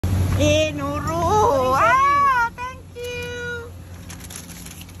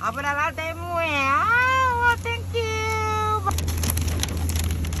Apa dalam Temu Oh, thank you.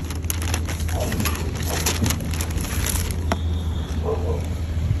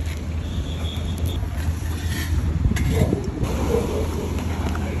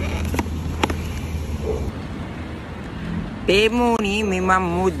 Temu ni memang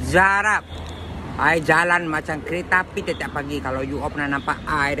mujarab. I jalan macam kereta api setiap pagi. Kalau you all pernah nampak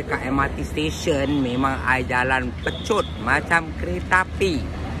I dekat MRT station, memang I jalan pecut macam kereta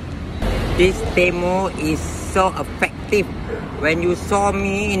api. This Temu is so effective. When you saw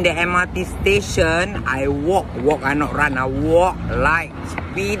me in the MRT station, I walk I not run, I walk like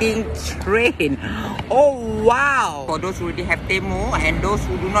speeding train. Oh wow! For those who already have Temu and those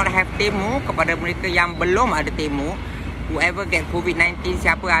who do not have Temu, kepada mereka yang belum ada Temu, whoever get COVID-19,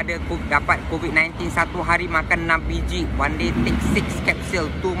 siapa ada dapat COVID-19, satu hari makan 6 biji. One day take 6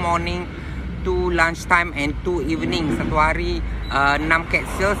 capsule, 2 morning, 2 lunchtime and 2 evening. Satu hari 6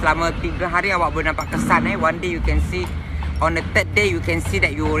 capsule. Selama 3 hari awak boleh nampak kesan. One day you can see, on the third day you can see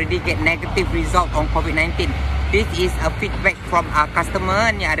that you already get negative result on COVID-19. This is a feedback from our customer.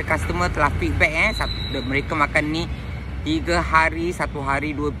 Ni ada customer telah feedback mereka makan ni 3 hari, satu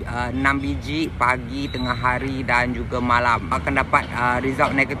hari 6 biji, pagi, tengah hari dan juga malam. Akan dapat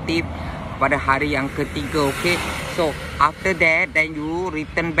result negatif pada hari yang ketiga, okay. So after that, then you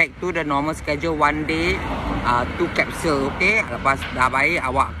return back to the normal schedule, 1 day 2 capsule, okay. Lepas dah baik,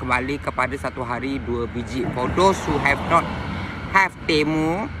 awak kembali kepada satu hari 2 biji. For those who have not have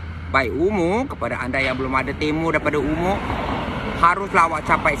Temu by Umu, kepada anda yang belum ada Temu daripada Umu, haruslah awak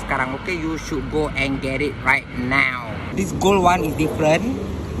capai sekarang, okay. You should go and get it right now. This gold one is different,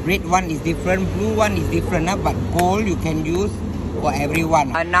 red one is different, blue one is different, but gold you can use for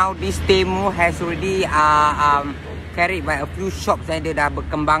everyone. Now this Temu has already carried by a few shops. Dia dah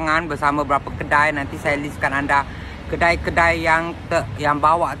berkembangan bersama beberapa kedai. Nanti saya listkan anda kedai-kedai yang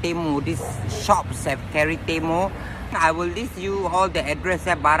bawa Temu. These shops have carried Temu. I will list you all the address.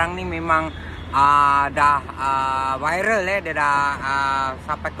 Barang ni memang dah viral. Dia dah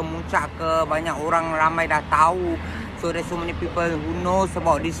sampai ke muncak ke, banyak orang ramai dah tahu. So there's so many people who knows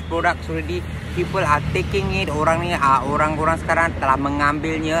about this products already. People are taking it. Orang-orang sekarang telah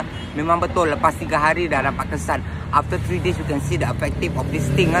mengambilnya. Memang betul, lepas 3 hari dah dapat kesan. After 3 days you can see the effective of this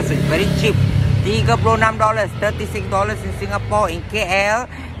thing. So it's very cheap. $36, $36 in Singapore. In KL,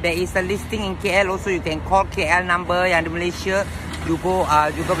 there is a listing in KL also. You can call KL number yang di Malaysia.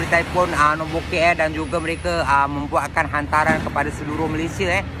 Juga boleh telefon nombor KL dan juga mereka membuatkan hantaran kepada seluruh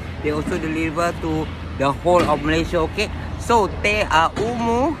Malaysia. They also deliver to the whole of Malaysia, okay. So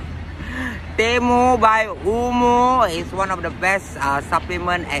Temu by Umu is one of the best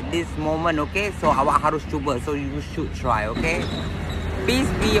supplement at this moment, okay. So awak harus cuba, so you should try, okay. Peace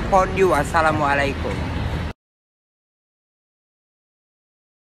be upon you. Assalamualaikum.